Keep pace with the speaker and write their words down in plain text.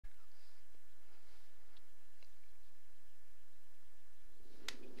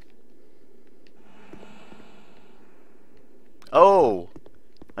Oh,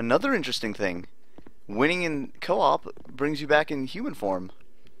 another interesting thing. Winning in co-op brings you back in human form.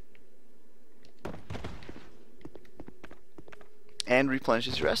 And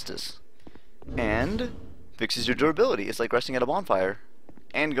replenishes your Estus. And fixes your durability. It's like resting at a bonfire.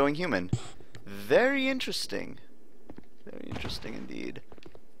 And going human. Very interesting. Very interesting indeed.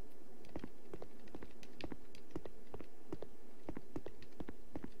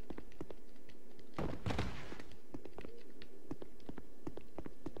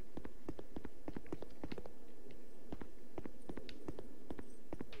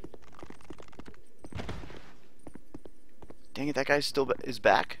 Dang it, that guy still is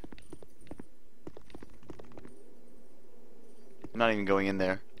back. I'm not even going in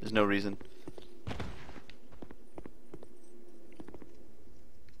there. There's no reason.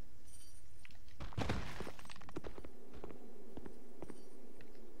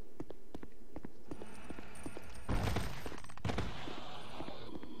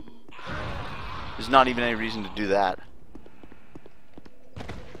 There's not even any reason to do that.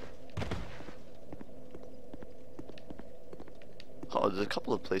 Oh, there's a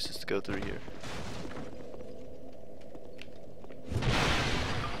couple of places to go through here.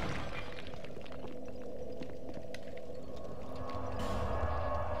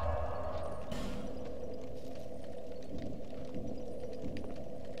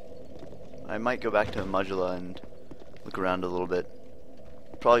 I might go back to Modula and look around a little bit.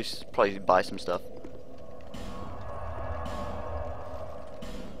 Probably buy some stuff.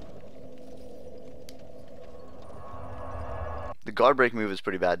 The guard break move is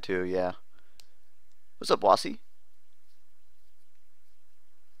pretty bad too, yeah. What's up, Wasi?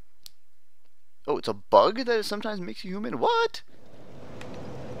 Oh, it's a bug that sometimes makes you human? What?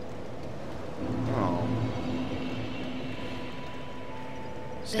 Oh.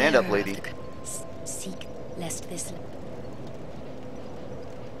 Stand up, lady. Seek lest this.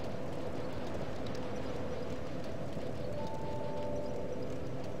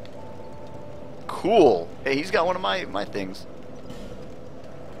 Cool. Hey, he's got one of my things.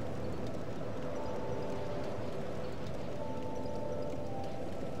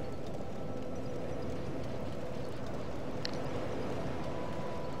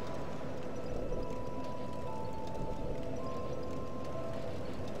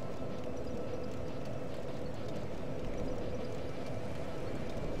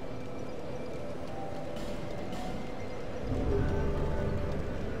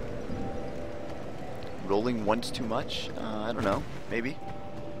 Rolling once too much? I don't know. Maybe.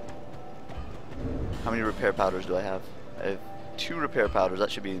 How many repair powders do I have? I have 2 repair powders. That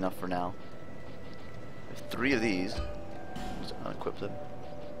should be enough for now. I have 3 of these. Just unequip them.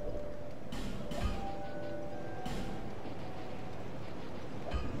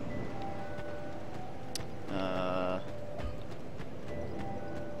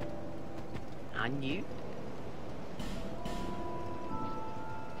 On you.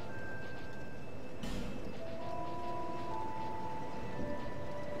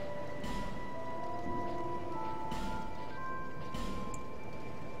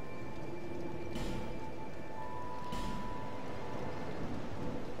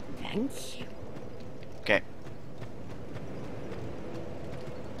 Thank you. Okay.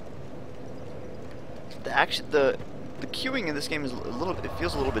 The queuing in this game is it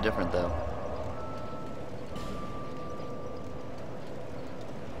feels a little bit different though.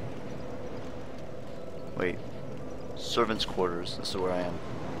 Wait. Servants' quarters. This is where I am.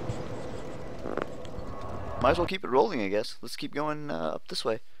 Might as well keep it rolling, I guess. Let's keep going up this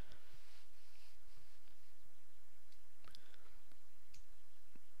way.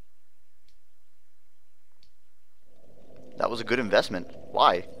 That was a good investment.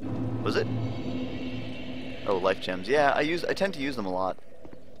 Why? Was it? Oh, life gems. Yeah, I tend to use them a lot.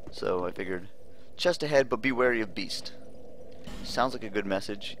 So I figured, chest ahead, but be wary of beast. Sounds like a good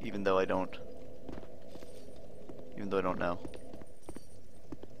message, even though I don't know.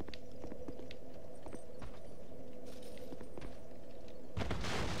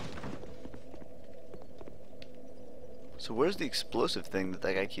 So where's the explosive thing that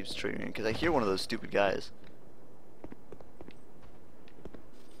guy keeps triggering? Because I hear one of those stupid guys.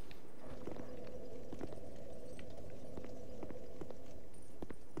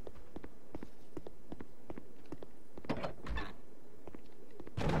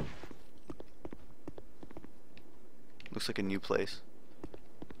 Looks like a new place.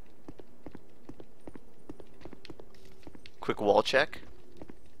 Quick wall check.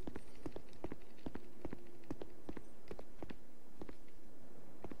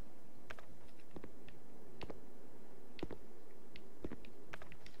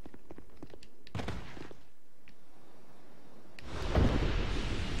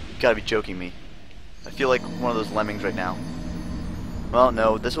 gotta be joking me. I feel like one of those lemmings right now. Well,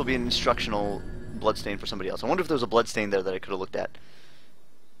 no, this will be an instructional bloodstain for somebody else. I wonder if there was a bloodstain there that I could have looked at.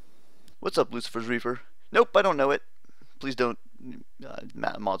 What's up, Lucifer's Reaper? Nope, I don't know it. Please don't.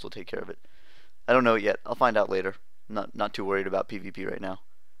 Mods will take care of it. I don't know it yet. I'll find out later. Not too worried about PvP right now.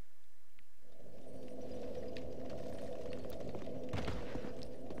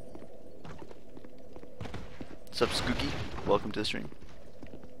 What's up, Skooky? Welcome to the stream.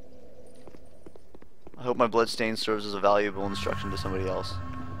 I hope my bloodstain serves as a valuable instruction to somebody else.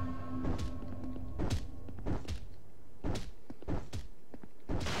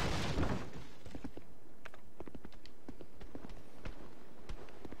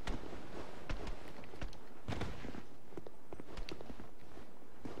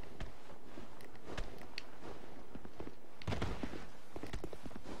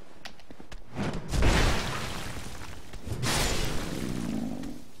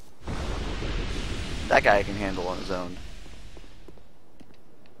 That guy I can handle on his own.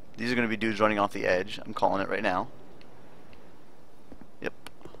 These are going to be dudes running off the edge. I'm calling it right now. Yep.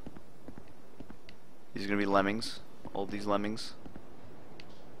 These are going to be lemmings. All these lemmings.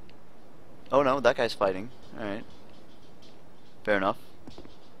 Oh no, that guy's fighting. Alright. Fair enough.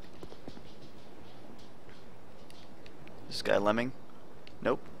 This guy lemming?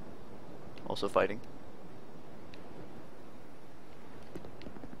 Nope. Also fighting.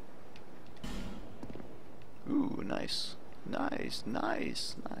 Ooh, nice. Nice,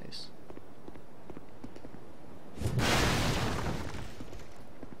 nice, nice.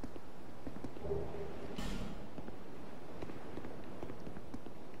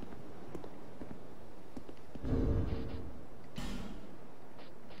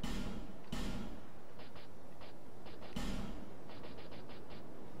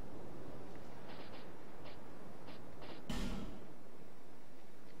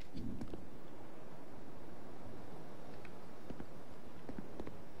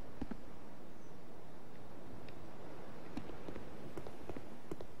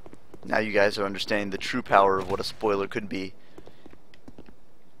 Now you guys are understanding the true power of what a spoiler could be.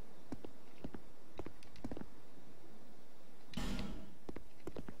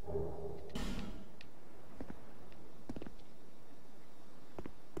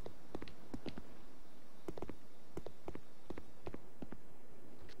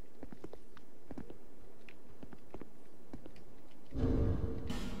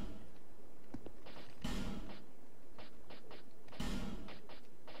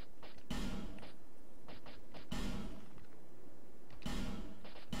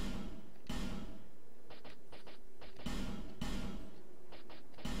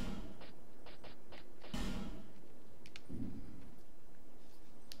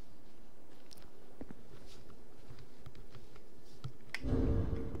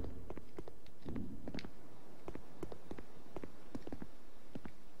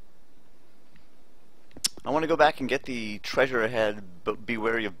 I want to go back and get the treasure ahead, but be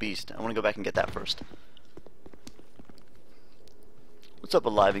wary of beast. I want to go back and get that first. What's up,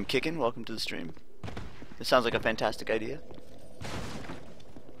 Alive and Kickin'? Welcome to the stream. This sounds like a fantastic idea.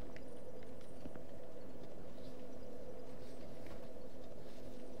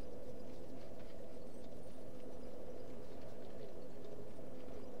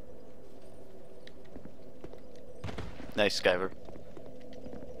 Nice, Skyver.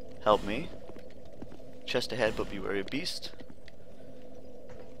 Help me. Chest ahead, but be wary of beast.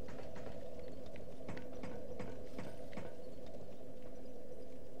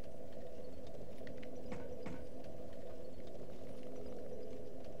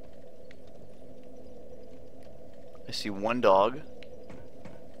 I see one dog.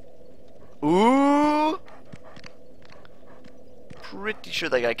 Ooh! Pretty sure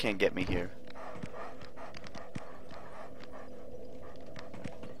that guy can't get me here.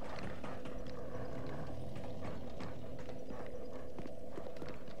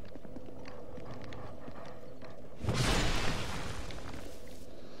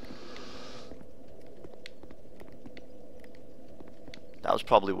 That was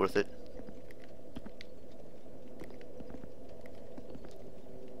probably worth it.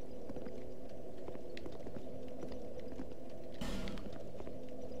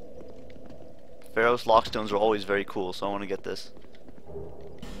 Pharaoh's lockstones are always very cool, so I want to get this.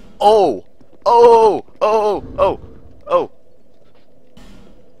 Oh! Oh! Oh! Oh! Oh!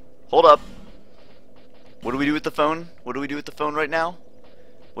 Hold up. What do we do with the phone? What do we do with the phone right now?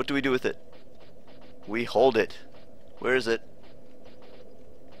 What do we do with it? We hold it. Where is it?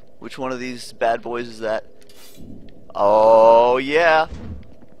 Which one of these bad boys is that? Oh yeah!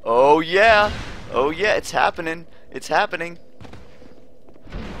 Oh yeah! Oh yeah, it's happening! It's happening!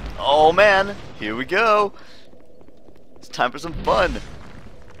 Oh man, here we go. It's time for some fun.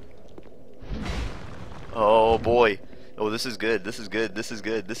 Oh boy. Oh, this is good. This is good. This is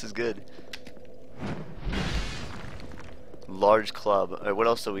good. This is good. Large club. Alright, what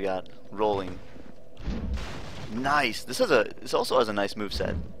else do we got? Rolling. Nice. This also has a nice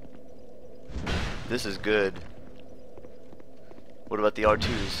moveset. This is good. What about the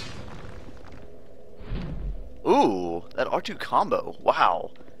R2s? Ooh, that R2 combo.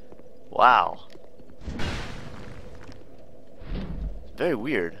 Wow. Wow. Very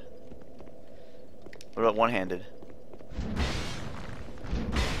weird. What about one-handed?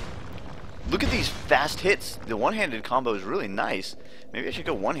 Look at these fast hits. The one-handed combo is really nice. Maybe I should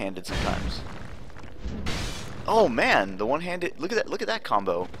go one-handed sometimes. Oh man, the one-handed. Look at that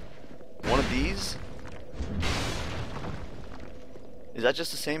combo. One of these. Is that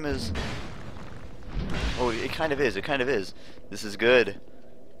just the same as? Oh, it kind of is. It kind of is. This is good.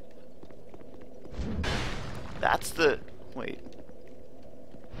 That's the. Wait.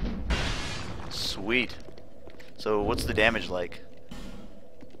 Sweet. So what's the damage like?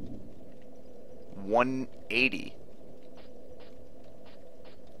 180.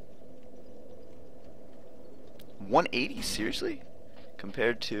 180? Seriously?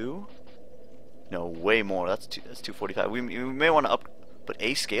 Compared to? No, way more. That's 245. We may want to put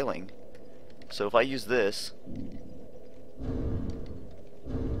A scaling. So if I use this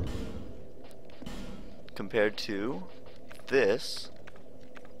compared to this,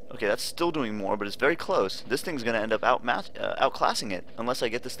 okay, that's still doing more, but it's very close. This thing's gonna end up outclassing it unless I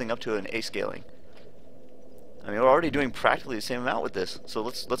get this thing up to an A scaling. I mean, we're already doing practically the same amount with this, so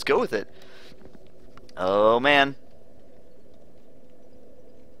let's go with it. Oh man.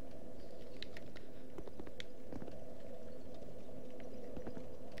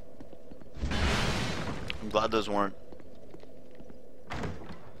 I'm glad those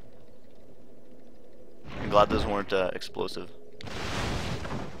weren't explosive.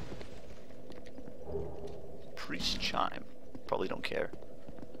 Priest chime. Probably don't care.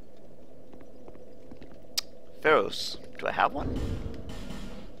 Pharaohs. Do I have one?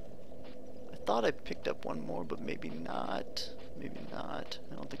 I thought I picked up one more, but maybe not. Maybe not.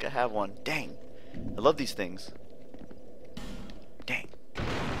 I don't think I have one. Dang. I love these things. Dang.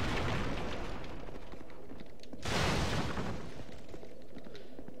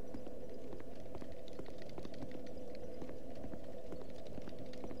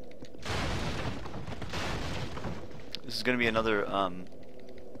 This is gonna be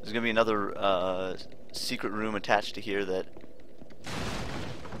another secret room attached to here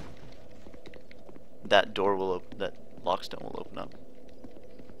that door will open, that lockstone will open up.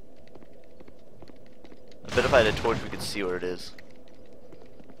 I bet if I had a torch we could see where it is.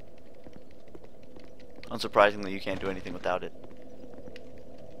 Unsurprisingly, you can't do anything without it.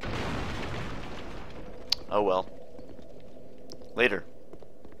 Oh well. Later.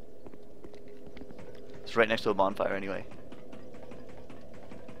 It's right next to a bonfire anyway.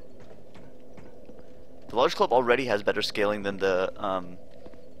 The large club already has better scaling than the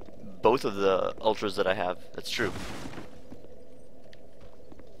both of the ultras that I have. That's true.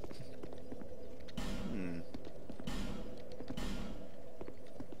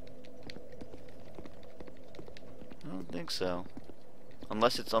 I don't think so.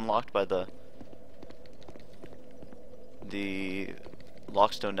 Unless it's unlocked by the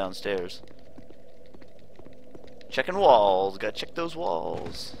lockstone downstairs. Checking walls. Gotta check those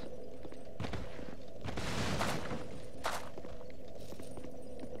walls.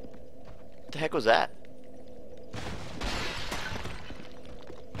 What the heck was that?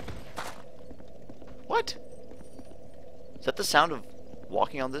 What? Is that the sound of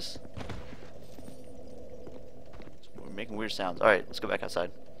walking on this? We're making weird sounds. Alright, let's go back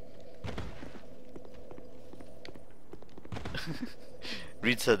outside.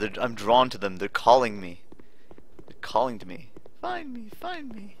 Reed said, I'm drawn to them. They're calling me. They're calling to me. Find me,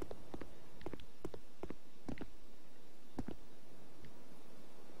 find me.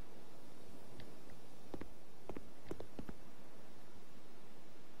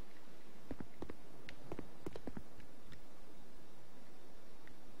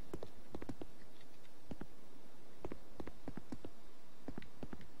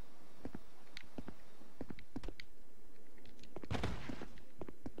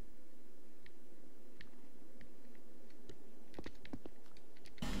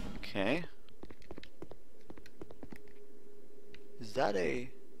 Okay. Is that a...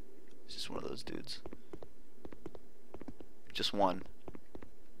 It's just one of those dudes. Just one.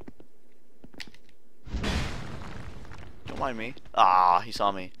 Don't mind me. Ah, he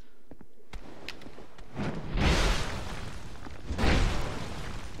saw me.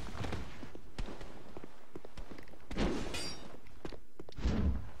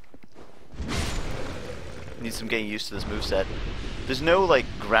 Need some getting used to this moveset. There's no like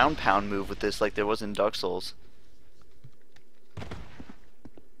ground pound move with this like there was in Dark Souls.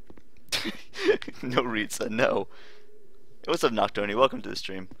 No Reed said no. What's up, Nocturne? Welcome to the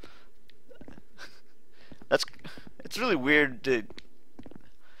stream. It's really weird to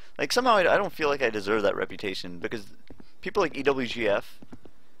like somehow I don't feel like I deserve that reputation because people like EWGF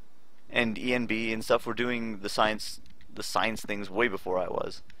and ENB and stuff were doing the science things way before I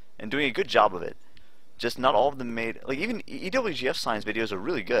was and doing a good job of it. Just not all of them made like even EWGF science videos are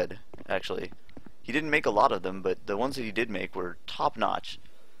really good actually. He didn't make a lot of them, but the ones that he did make were top notch.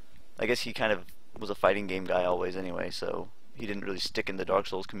 I guess he kind of was a fighting game guy always anyway, so he didn't really stick in the Dark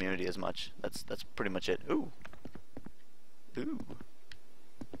Souls community as much. That's pretty much it. Ooh. Ooh.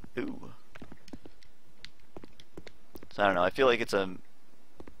 Ooh. So I don't know, I feel like it's a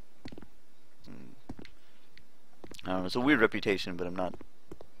I don't know, it's a weird reputation, but I don't know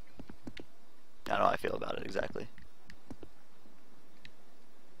how I feel about it exactly.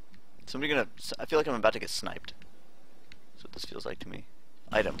 I feel like I'm about to get sniped. That's what this feels like to me.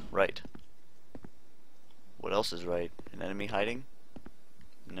 Item, right. What else is right? An enemy hiding?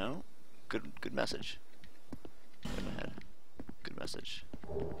 No? Good message. Right in my head. Good message.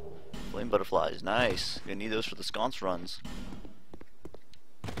 Flame butterflies, nice. Gonna need those for the sconce runs.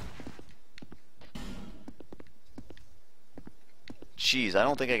 Jeez, I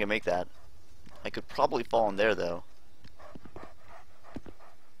don't think I can make that. I could probably fall in there though.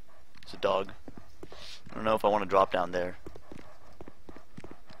 It's a dog. I don't know if I want to drop down there.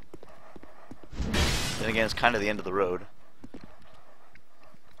 Then again, it's kind of the end of the road.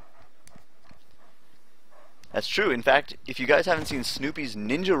 That's true. In fact, if you guys haven't seen Snoopy's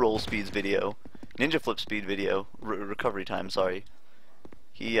ninja roll speeds video, ninja flip speed video, recovery time, sorry.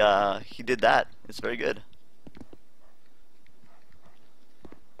 He did that. It's very good.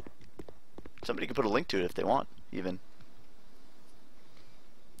 Somebody can put a link to it if they want, even.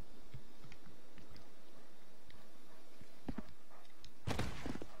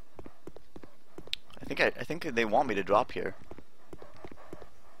 I think they want me to drop here.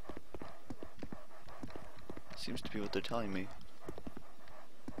 Seems to be what they're telling me.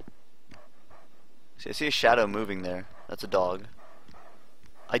 See, I see a shadow moving there. That's a dog.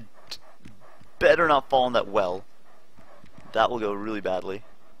 I better not fall in that well. That will go really badly.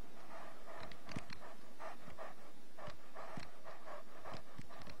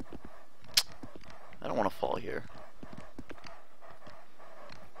 I don't want to fall here.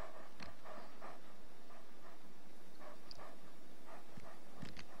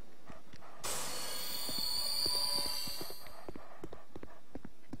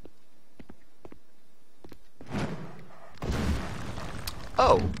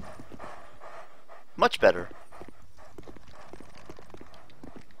 Oh, much better.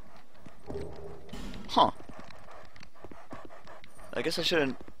 Huh. I guess I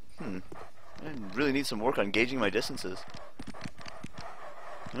shouldn't. I really need some work on gauging my distances.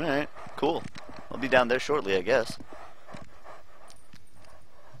 Alright, cool. I'll be down there shortly, I guess.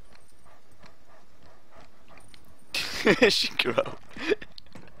 Shikuro.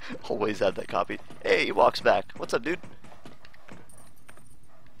 Always had that copy. Hey, he walks back. What's up, dude?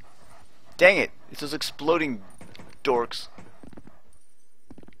 Dang it! It's those exploding dorks.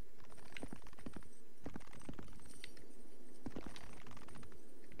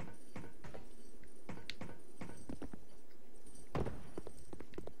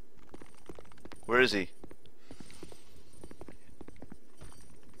 Where is he?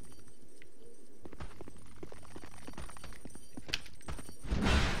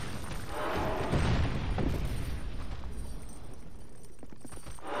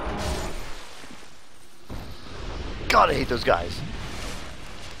 God, I hate those guys.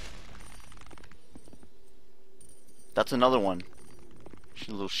 That's another one.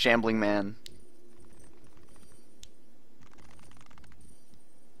 A little shambling man.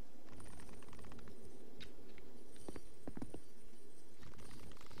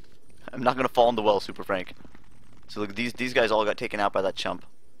 I'm not gonna fall in the well, Super Frank. So look, these guys all got taken out by that chump.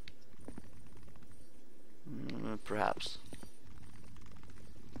 Perhaps.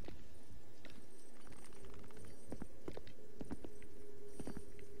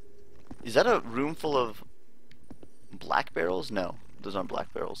 Is that a room full of black barrels? No, those aren't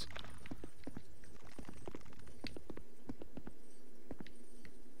black barrels.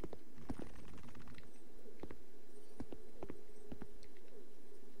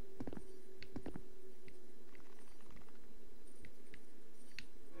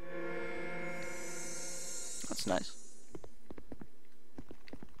 That's nice.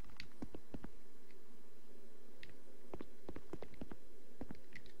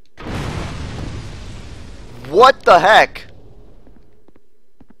 What the heck?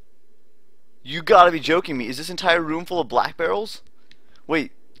 You gotta be joking me. Is this entire room full of black barrels?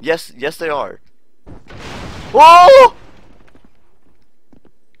 Wait, yes they are. Whoa!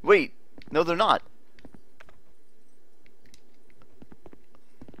 Wait, no they're not.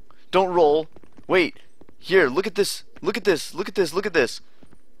 Don't roll. Wait, here, look at this. Look at this. Look at this. Look at this.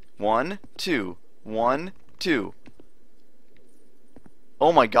 1, 2. 1, 2.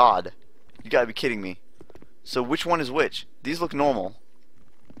 Oh my god. You gotta be kidding me. So which one is which? These look normal.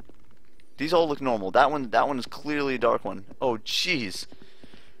 These all look normal. That one is clearly a dark one. Oh jeez.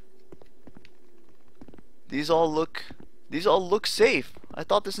 These all look safe. I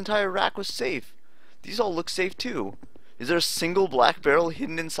thought this entire rack was safe. These all look safe too. Is there a single black barrel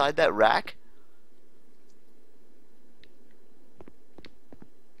hidden inside that rack?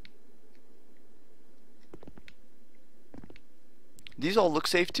 These all look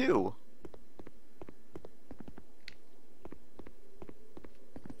safe too.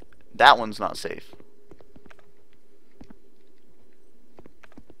 That one's not safe.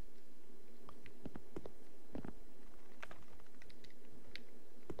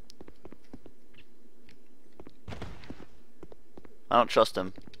 I don't trust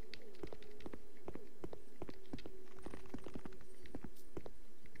him.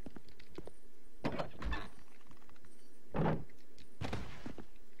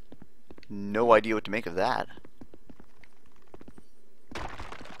 No idea what to make of that.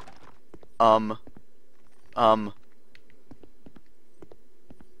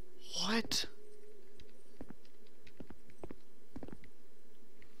 What?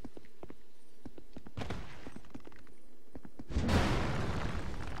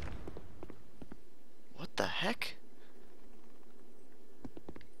 What the heck?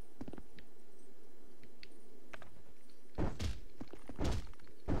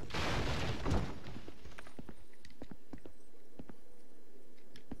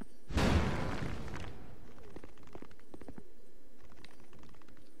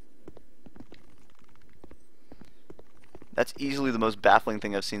 That's easily the most baffling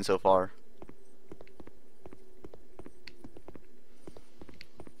thing I've seen so far.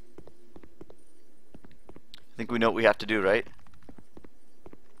 I think we know what we have to do, right?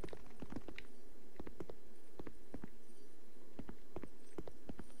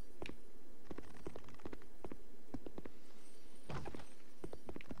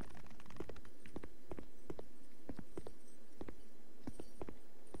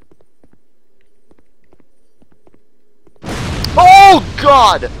 Oh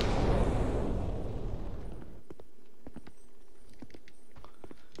God!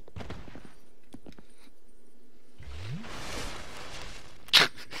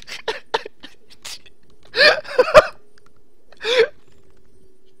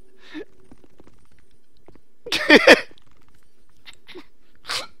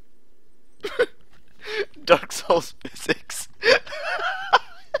 Dark Souls physics.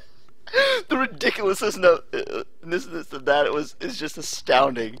 The ridiculousness of that is just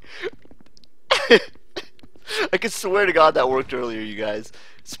astounding. I could swear to God that worked earlier, you guys.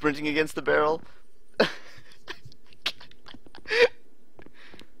 Sprinting against the barrel.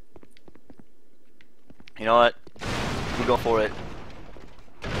 You know what? We'll go for it.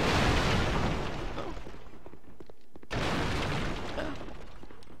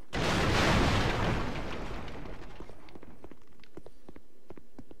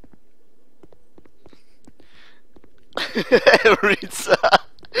 Ritza.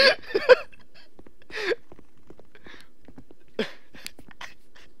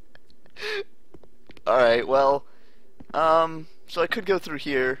 Alright, well, so I could go through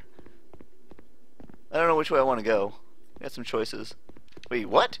here. I don't know which way I want to go. I got some choices. Wait,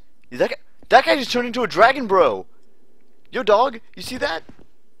 what? Is that guy just turned into a dragon, bro? Yo, dog, you see that?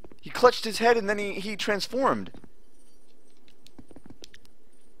 He clutched his head and then he transformed.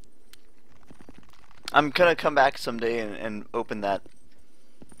 I'm gonna come back someday and open that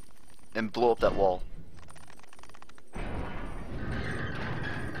and blow up that wall.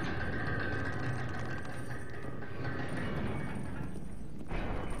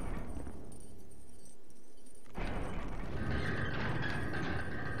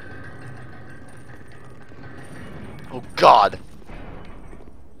 Oh God!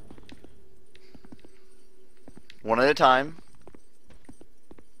 One at a time.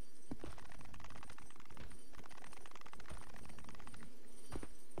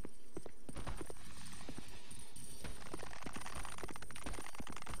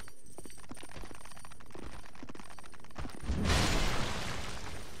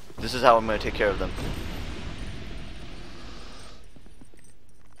 This is how I'm going to take care of them.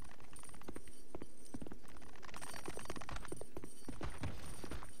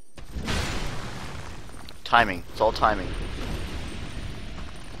 Timing. It's all timing.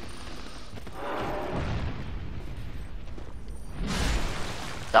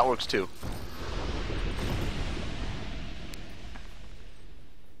 That works too.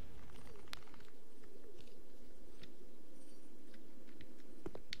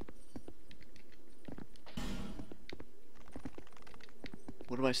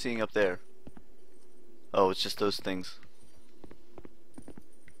 What am I seeing up there? Oh, it's just those things.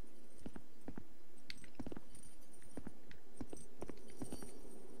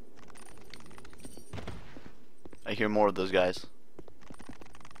 I hear more of those guys.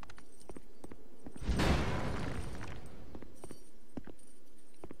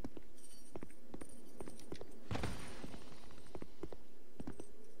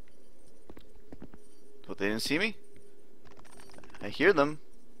 But they didn't see me? I hear them.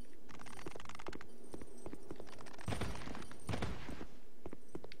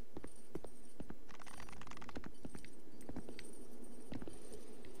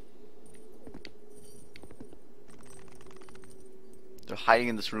 They're hiding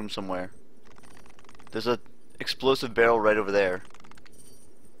in this room somewhere. There's a explosive barrel right over there.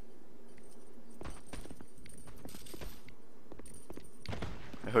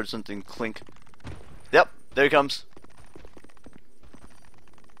 I heard something clink. Yep, there he comes.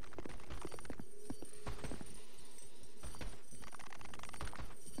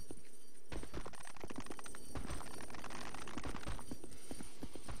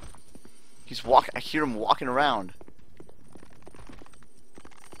 He's walking. I hear him walking around.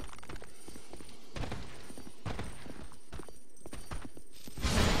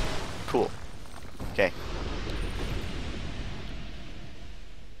 Cool. Okay.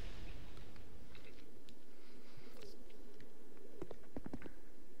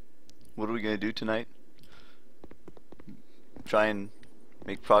 What are we gonna do tonight? Try and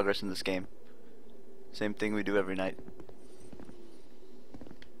make progress in this game. Same thing we do every night.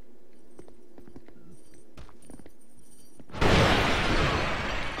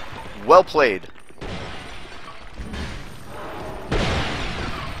 Well played.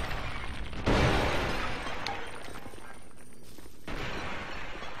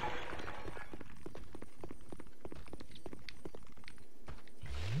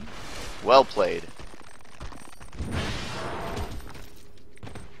 Well played.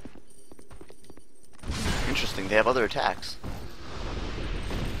 Interesting, they have other attacks.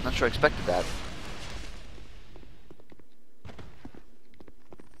 Not sure I expected that.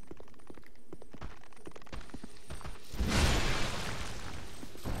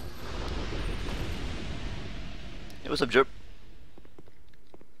 Hey, what's up, Jerp?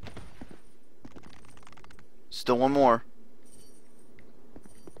 Still one more.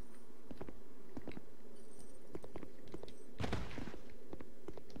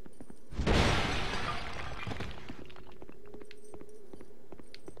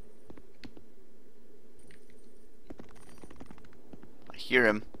 Hear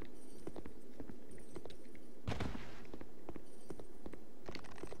him.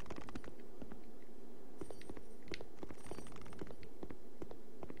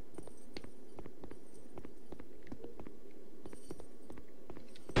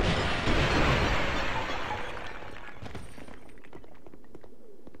 I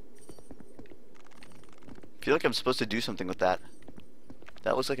feel like I'm supposed to do something with that.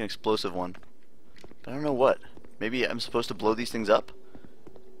 That looks like an explosive one. But I don't know what. Maybe I'm supposed to blow these things up?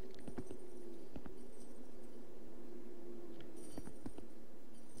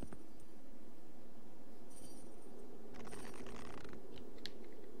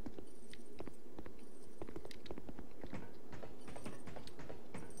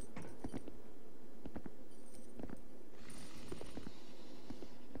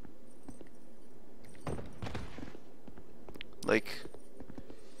 Like,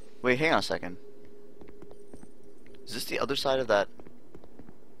 wait, hang on a second. Is this the other side of that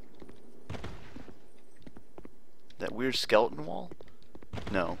weird skeleton wall?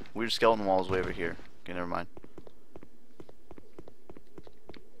 No, weird skeleton wall is way over here. Okay, never mind.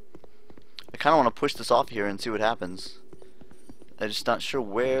 I kind of want to push this off here and see what happens. I'm just not sure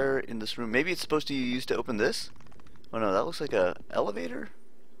where in this room. Maybe it's supposed to be used to open this? Oh no, that looks like a elevator?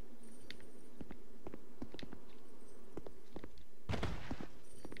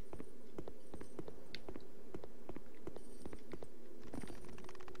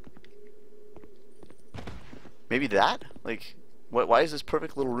 Maybe that? Like, why is this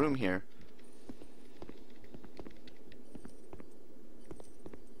perfect little room here?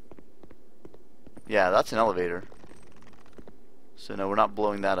 Yeah, that's an elevator. So no, we're not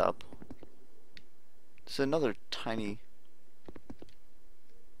blowing that up. There's another tiny...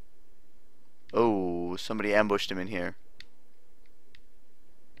 Oh, somebody ambushed him in here.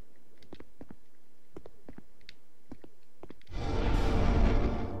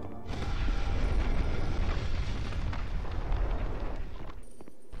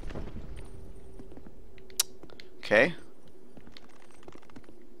 Okay.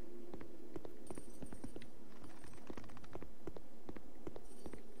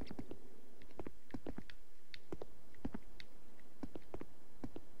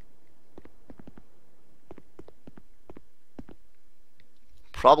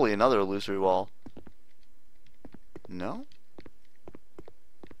 Probably another illusory wall. No?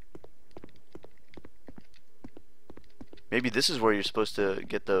 Maybe this is where you're supposed to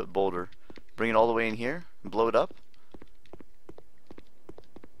get the boulder. Bring it all the way in here and blow it up?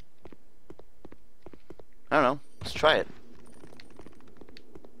 I don't know. Let's try it.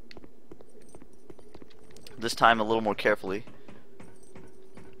 This time a little more carefully.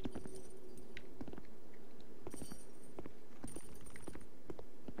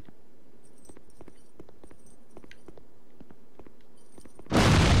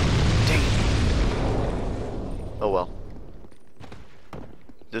 Oh well.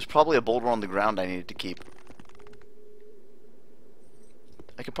 There's probably a boulder on the ground I needed to keep.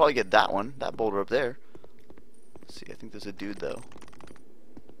 I could probably get that one, that boulder up there. Let's see, I think there's a dude though.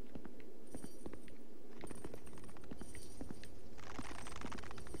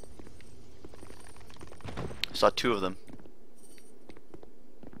 I saw two of them.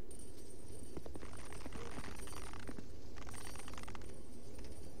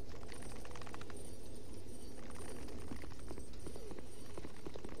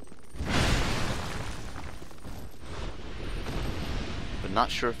 Not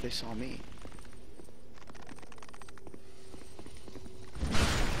sure if they saw me.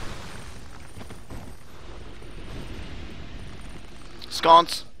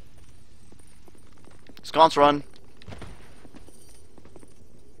 Sconce! Sconce, run!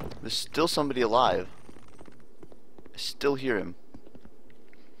 There's still somebody alive. I still hear him.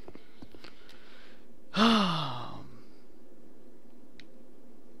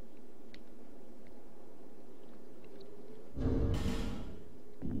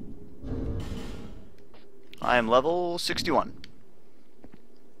 I am level 61.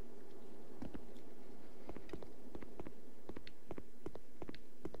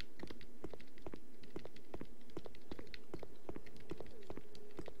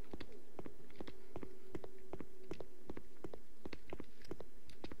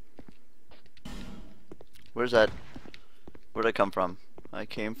 Where's that? Where'd I come from? I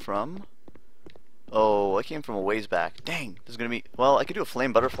came from... Oh, I came from a ways back. Dang, there's gonna be... Well, I could do a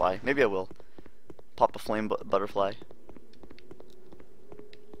flame butterfly. Maybe I will. Pop a flame butterfly.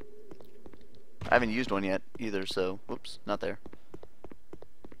 I haven't used one yet either, so... Whoops, not there.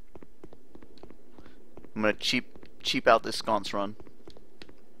 I'm gonna cheap out this sconce run.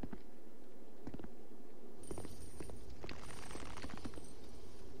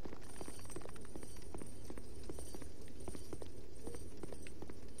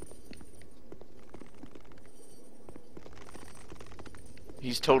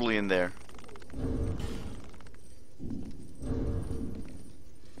 He's totally in there.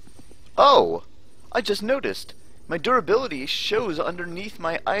 Oh! I just noticed. My durability shows underneath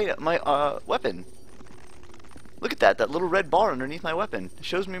my weapon. Look at that, that little red bar underneath my weapon. It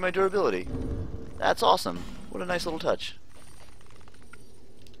shows me my durability. That's awesome. What a nice little touch.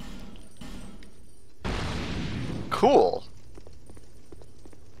 Cool.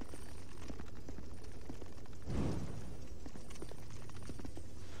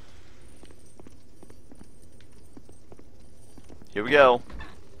 Here we go.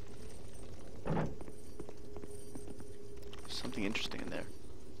 Something interesting in there.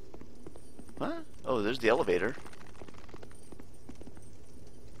 What? Oh, there's the elevator.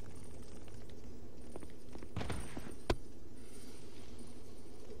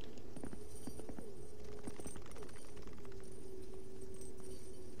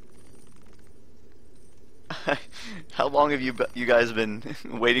 How long have you guys been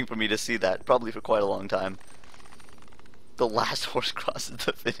waiting for me to see that? Probably for quite a long time. The last horse crosses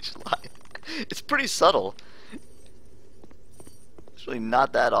the finish line. It's pretty subtle. It's really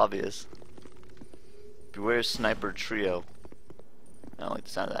not that obvious. Beware sniper trio. I don't like the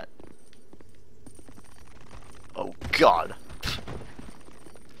sound of that. Oh god.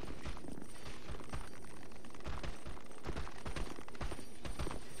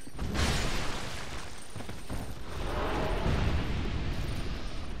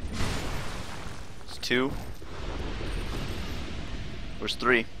 It's two. Where's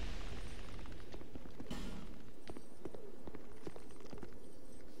three?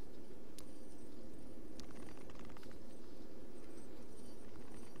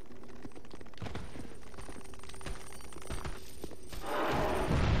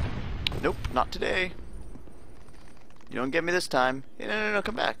 Nope, not today. You don't get me this time. Hey, no,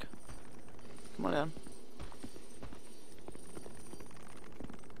 come back. Come on down.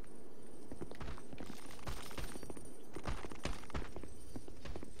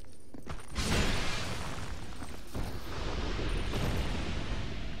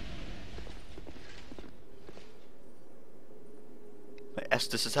 My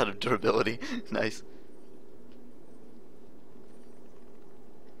Estus is out of durability. Nice.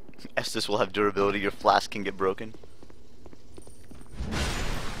 Estus will have durability, your flask can get broken.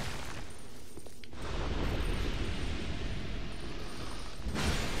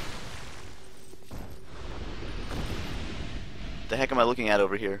 The heck am I looking at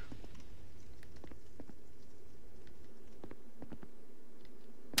over here?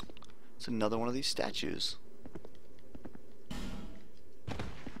 It's another one of these statues.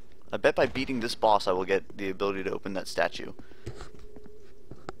 I bet by beating this boss I will get the ability to open that statue.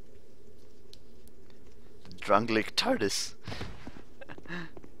 Drangleic TARDIS.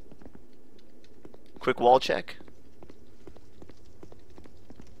 Quick wall check.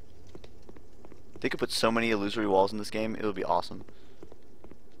 They could put so many illusory walls in this game, it would be awesome.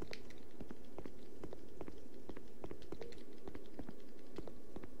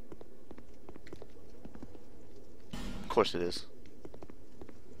 Of course it is.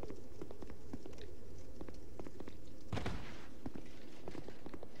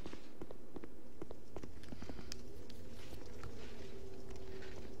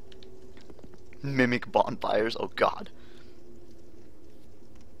 Mimic bonfires, oh god.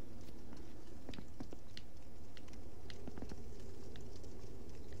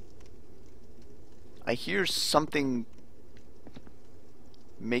 I hear something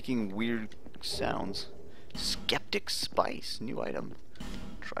making weird sounds. Skeptic Spice, new item.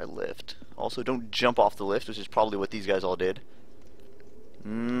 Try lift. Also, don't jump off the lift, which is probably what these guys all did.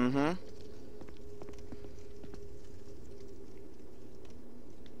 Mm-hmm.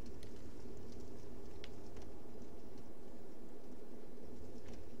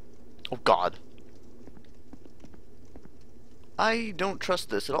 Oh god. I don't trust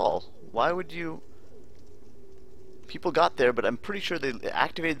this at all. Why would you... People got there, but I'm pretty sure they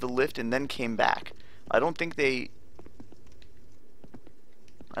activated the lift and then came back. I don't think they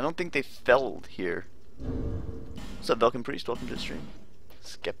fell here. What's up, Velkin Priest? Welcome to the stream.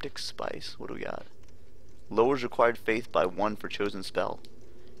 Skeptic Spice. What do we got? Lowers required faith by 1 for chosen spell.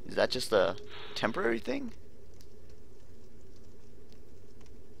 Is that just a temporary thing?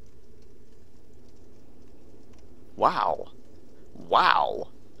 Wow. Wow.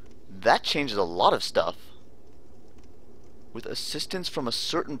 That changes a lot of stuff. With assistance from a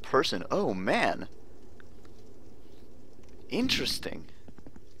certain person. Oh, man. Interesting.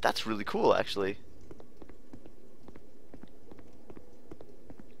 That's really cool, actually.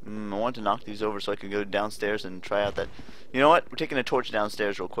 I want to knock these over so I can go downstairs and try out that... You know what? We're taking a torch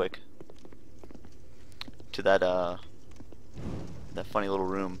downstairs real quick. To that, that funny little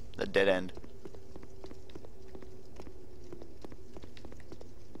room. That dead end.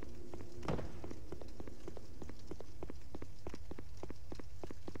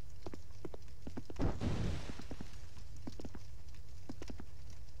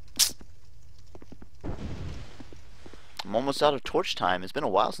 I'm almost out of torch time. It's been a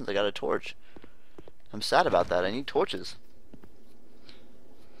while since I got a torch. I'm sad about that. I need torches.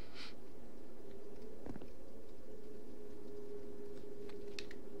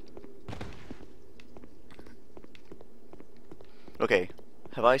 Okay.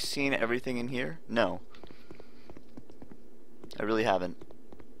 Have I seen everything in here? No. I really haven't.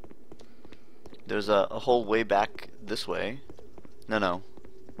 There's a hole way back this way. No.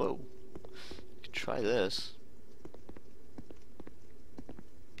 Whoa. Could try this.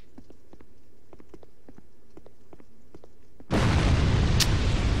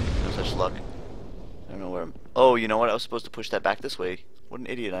 Luck. I don't know where I'm... Oh, you know what? I was supposed to push that back this way. What an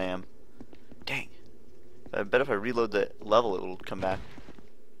idiot I am. Dang. I bet if I reload the level, it will come back.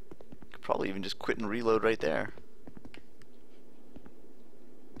 Could probably even just quit and reload right there.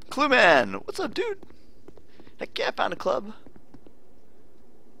 Clue Man! What's up, dude? Heck yeah, I found a club.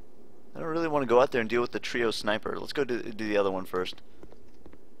 I don't really want to go out there and deal with the trio sniper. Let's go do the other one first.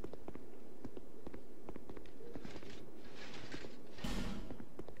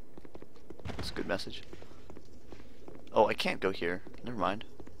 That's a good message. Oh, I can't go here. Never mind.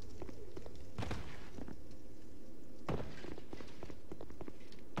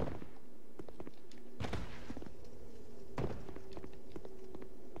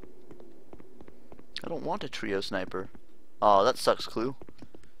 I don't want a trio sniper. Oh, that sucks, Clue.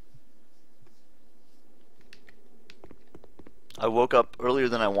 I woke up earlier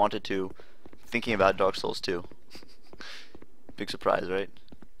than I wanted to, thinking about Dark Souls 2. Big surprise, right?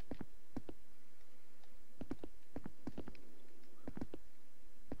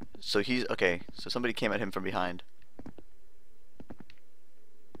 So he's okay. So somebody came at him from behind.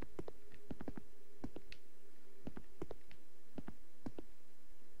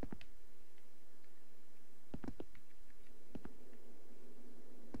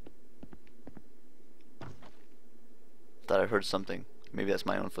 Thought I heard something. Maybe that's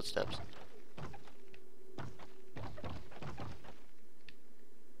my own footsteps.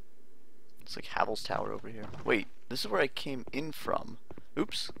 It's like Havel's Tower over here. Wait, this is where I came in from.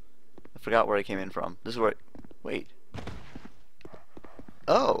 Oops. I forgot where I came in from. This is where wait.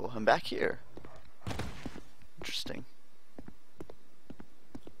 Oh, I'm back here. Interesting.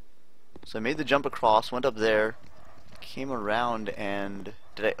 So I made the jump across, went up there, came around, and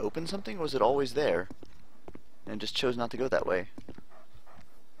did I open something, or was it always there? And just chose not to go that way.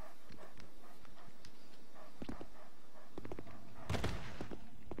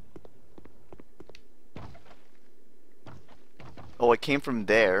 Oh, I came from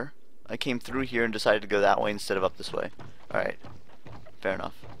there. I came through here and decided to go that way instead of up this way. Alright. Fair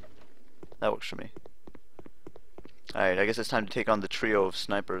enough. That works for me. Alright, I guess it's time to take on the trio of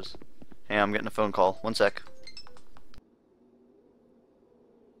snipers. Hey, I'm getting a phone call. One sec.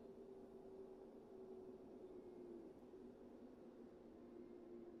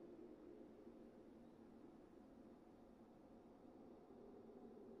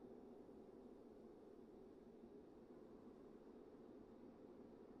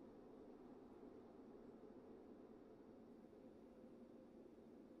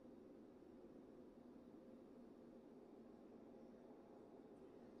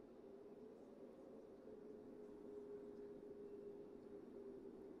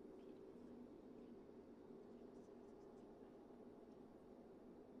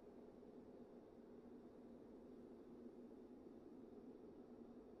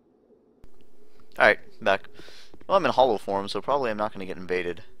 Alright, back. Well, I'm in hollow form, so probably I'm not going to get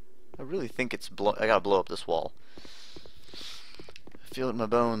invaded. I really think it's I gotta blow up this wall. I feel it in my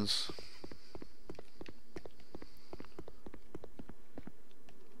bones.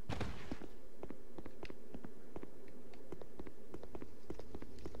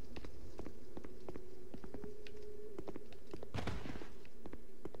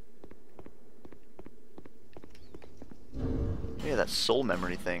 Yeah, that soul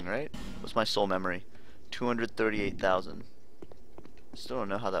memory thing, right? What's my soul memory? 238,000. Still don't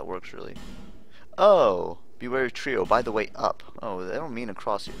know how that works, really. Oh! Beware of trio, by the way up. Oh, they don't mean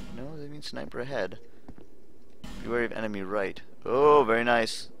across here. No, they mean sniper ahead. Beware of enemy right. Oh, very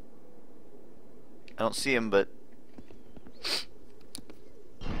nice. I don't see him, but...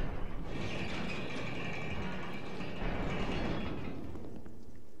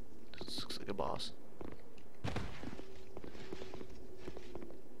 This looks like a boss.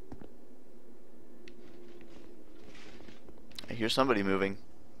 I hear somebody moving.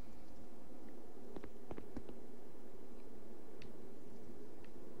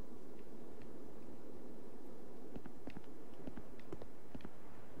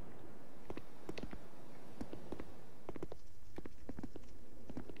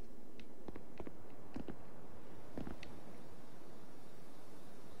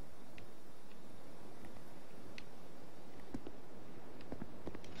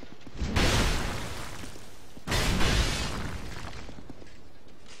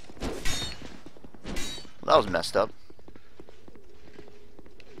 That was messed up.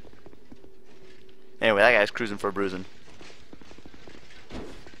 Anyway, that guy's cruising for a bruising.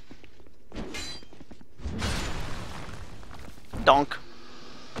 Donk.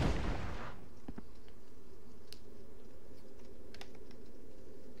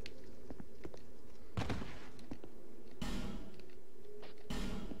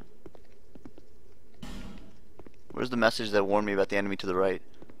 Where's the message that warned me about the enemy to the right?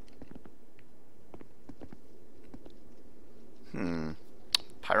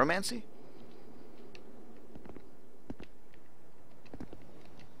 Pyromancy?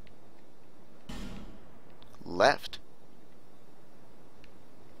 Left.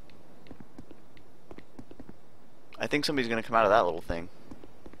 I think somebody's gonna come out of that little thing.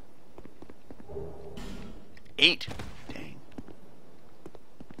 8. Dang.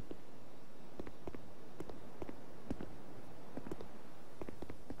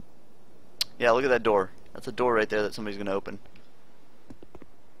 Yeah, look at that door. That's a door right there that somebody's gonna open.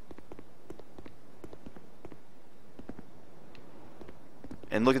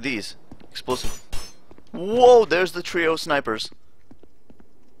 And look at these. Explosive. Whoa, there's the trio of snipers.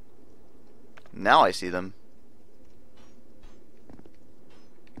 Now I see them.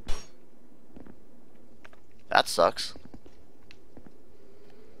 that sucks.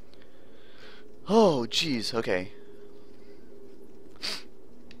 Oh, jeez. Okay.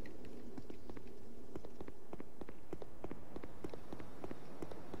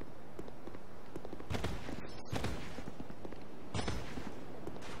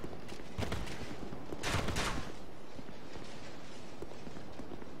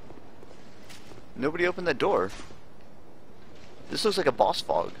 Nobody opened that door. This looks like a boss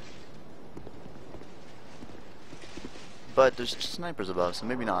fog. But there's snipers above, so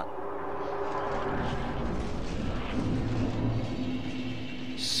maybe not.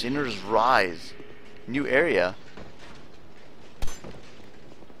 Sinner's Rise. New area.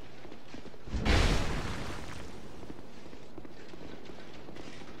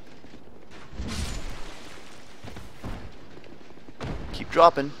 Keep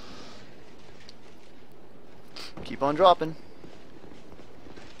dropping. Keep on dropping.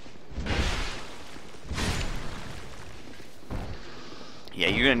 Yeah,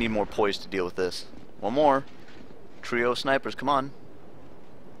 you're gonna need more poise to deal with this. One more. Trio of snipers, come on.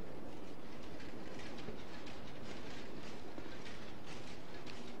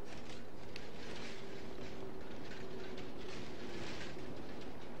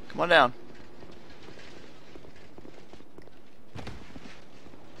 Come on down.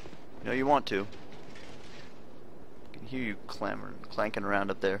 You know you want to. I can hear you clamoring, clanking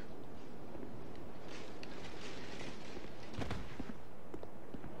around up there.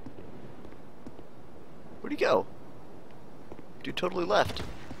 Where'd he go? Dude totally left.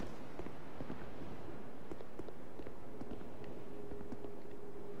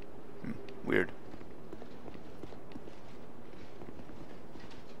 Weird.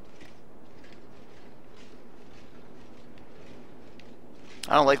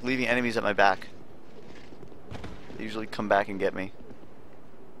 I don't like leaving enemies at my back. They usually come back and get me.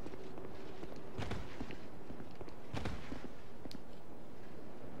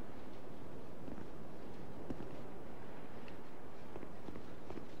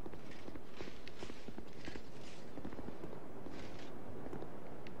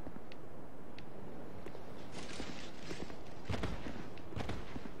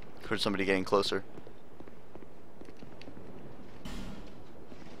 Heard somebody getting closer.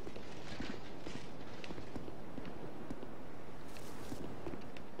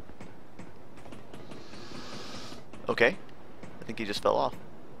 Okay, I think he just fell off.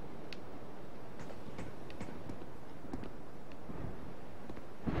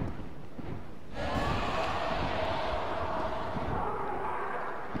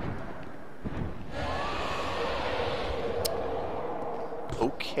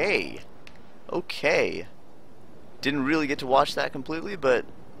 Okay. Okay. Didn't really get to watch that completely, but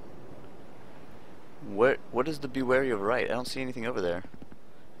what is the be wary of right? I don't see anything over there.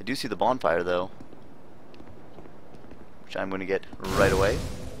 I do see the bonfire though, which I'm going to get right away.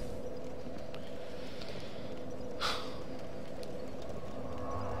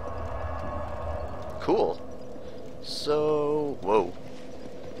 Cool. So, whoa.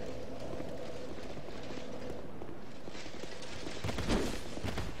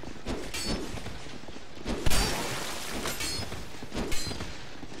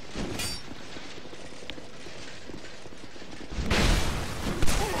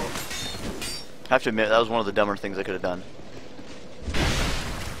 I have to admit, that was one of the dumber things I could have done.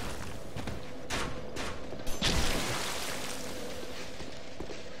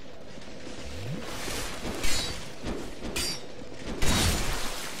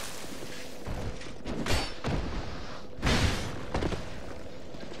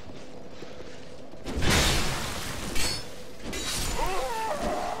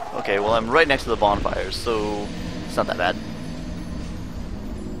 Okay, well I'm right next to the bonfires, so it's not that bad.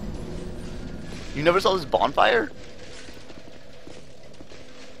 You never saw this bonfire?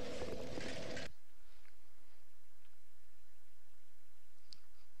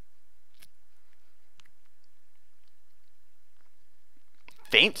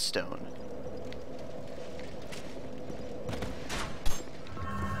 Faint stone.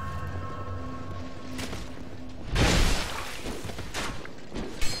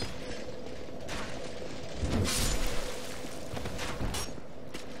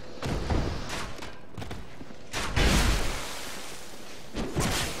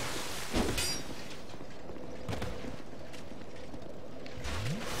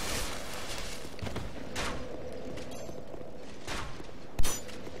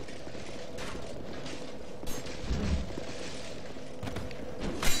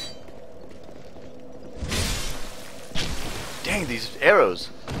 Dang, these arrows.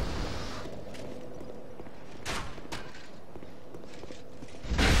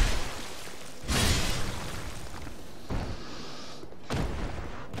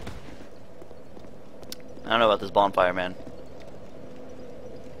 don't know about this bonfire, man.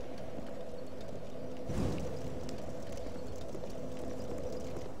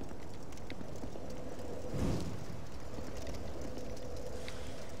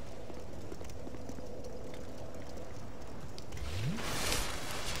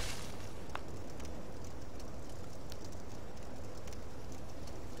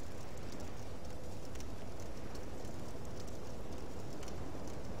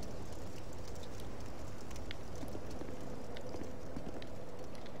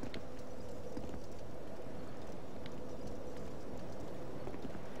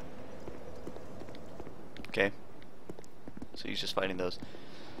 Okay. So he's just fighting those.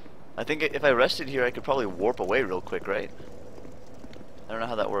 I think if I rested here, I could probably warp away real quick, right? I don't know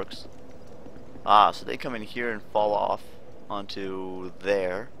how that works. Ah, so they come in here and fall off onto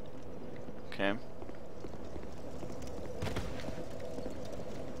there. Okay.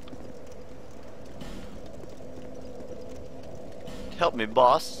 Help me,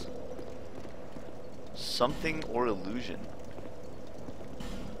 boss. Something or illusion.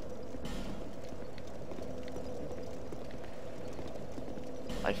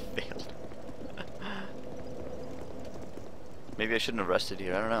 I failed. Maybe I shouldn't have rested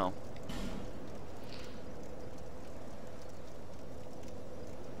here, I don't know.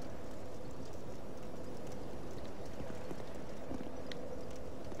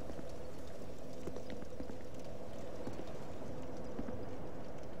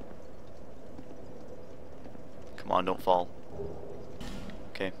 Come on, don't fall.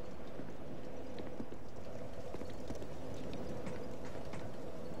 Okay.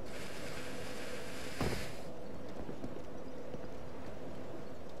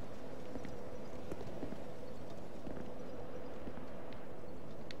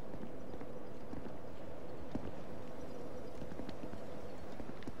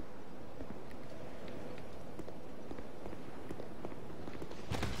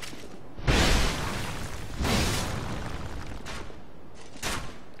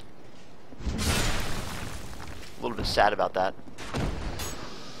 A little bit sad about that.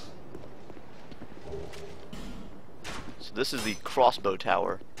 So this is the crossbow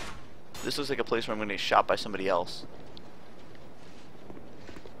tower. This looks like a place where I'm going to get shot by somebody else.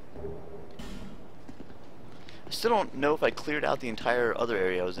 I still don't know if I cleared out the entire other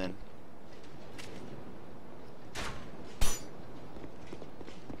area I was in.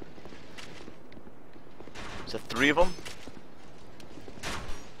 Is that 3 of them?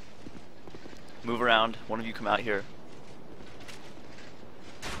 Move around. One of you come out here.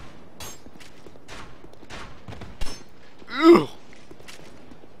 Ugh.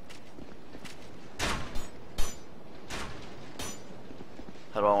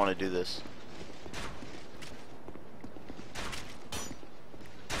 How do I want to do this?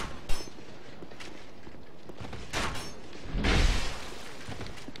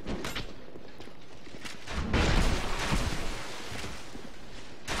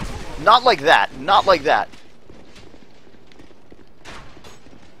 Not like that. Not like that.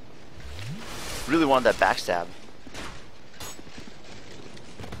 Really wanted that backstab.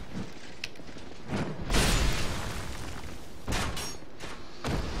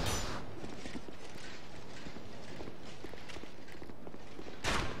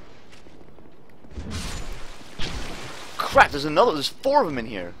 Crap, there's 4 of them in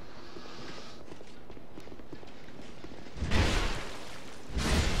here.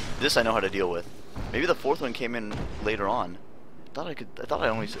 This I know how to deal with. Maybe the 4th one came in later on. I thought I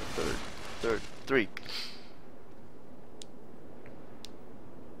only said third, 3.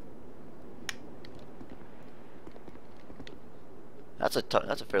 That's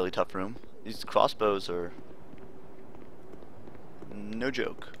a fairly tough room. These crossbows are no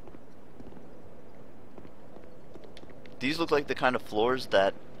joke. These look like the kind of floors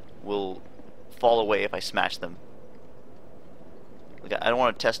that will fall away if I smash them. Like, I don't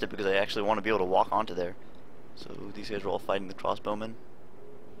want to test it because I actually want to be able to walk onto there. So these guys are all fighting the crossbowmen.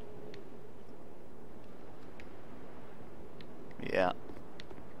 Yeah.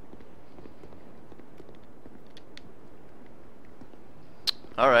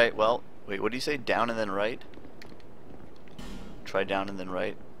 Alright, well, wait, what do you say? Down and then right? Try down and then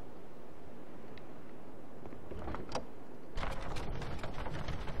right.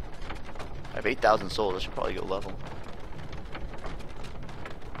 I have 8,000 souls, I should probably go level.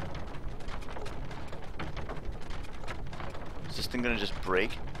 Is this thing gonna just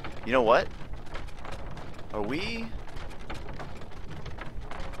break? You know what? Are we...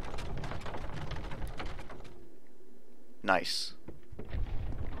 Nice.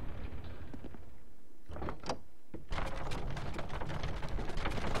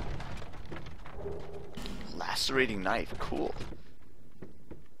 Lacerating knife. Cool.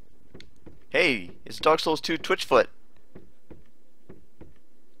 Hey, it's Dark Souls 2 Twitchfoot.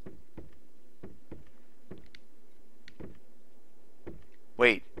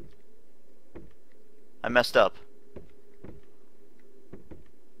 Wait. I messed up.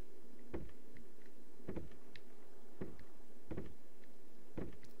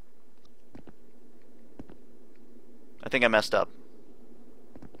 I think I messed up.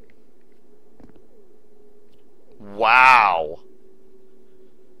 Wow.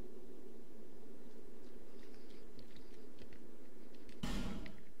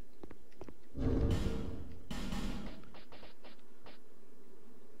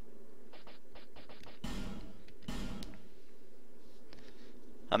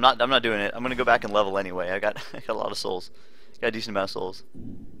 I'm not doing it. I'm gonna go back and level anyway. I got a lot of souls. Got a decent amount of souls.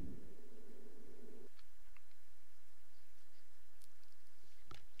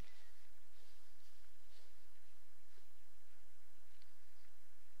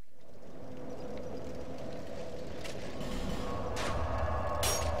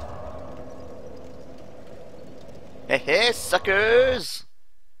 Hey, hey, suckers!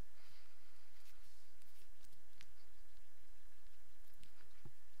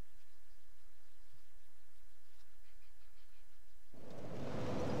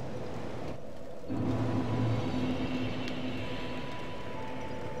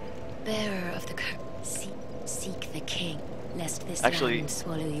 Bearer of the curse, seek the king, lest this Actually, land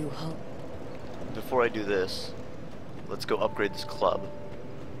swallow you whole. Before I do this, let's go upgrade this club.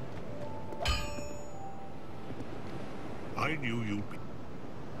 I knew you'd be.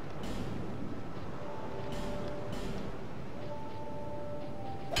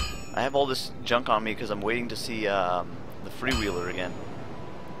 I have all this junk on me because I'm waiting to see the freewheeler again.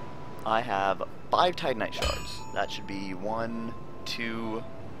 I have 5 Titanite shards. That should be 1, 2.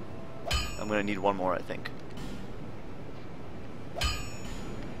 I'm gonna need 1 more, I think.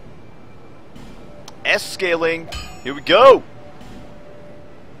 S scaling. Here we go.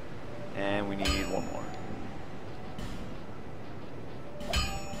 And we need 1 more.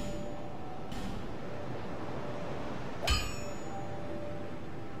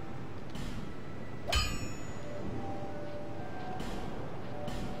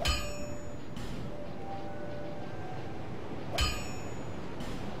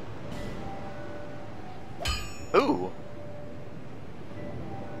 Ooh.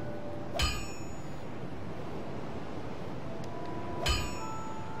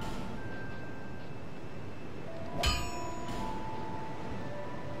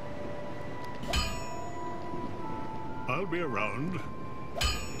 I'll be around.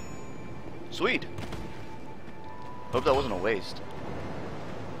 Sweet. Hope that wasn't a waste.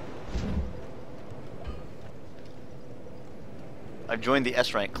 I've joined the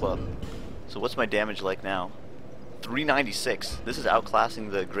S rank club. So what's my damage like now? 396. This is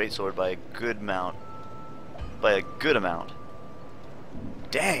outclassing the greatsword by a good amount. By a good amount.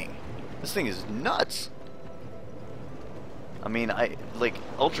 Dang. This thing is nuts. I mean, like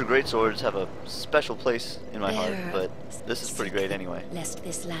ultra greatswords have a special place in my heart, but this is pretty great anyway. Lest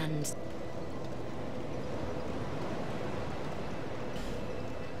this land.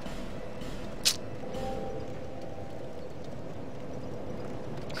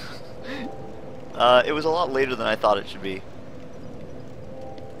 It was a lot later than I thought it should be.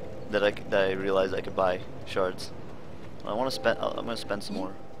 That I realized I could buy shards. I want to spend. I'm gonna spend some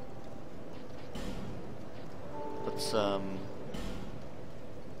more. Let's How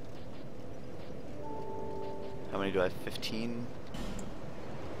many do I have? 15.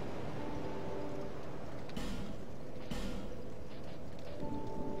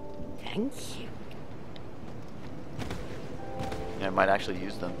 Thank you. Yeah, I might actually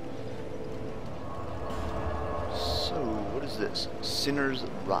use them. So, what is this? Sinner's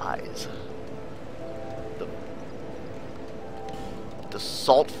Rise. The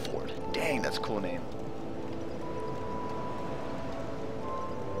Salt Fort. Dang, that's a cool name.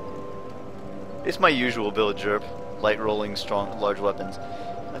 It's my usual build, Jerp. Light rolling, strong, large weapons.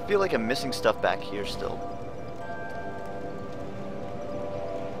 I feel like I'm missing stuff back here still.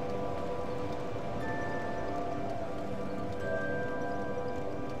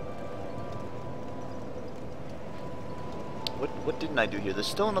 What didn't I do here? There's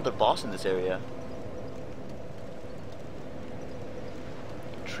still another boss in this area.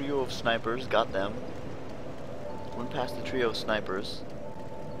 Trio of snipers, got them. Went past the trio of snipers.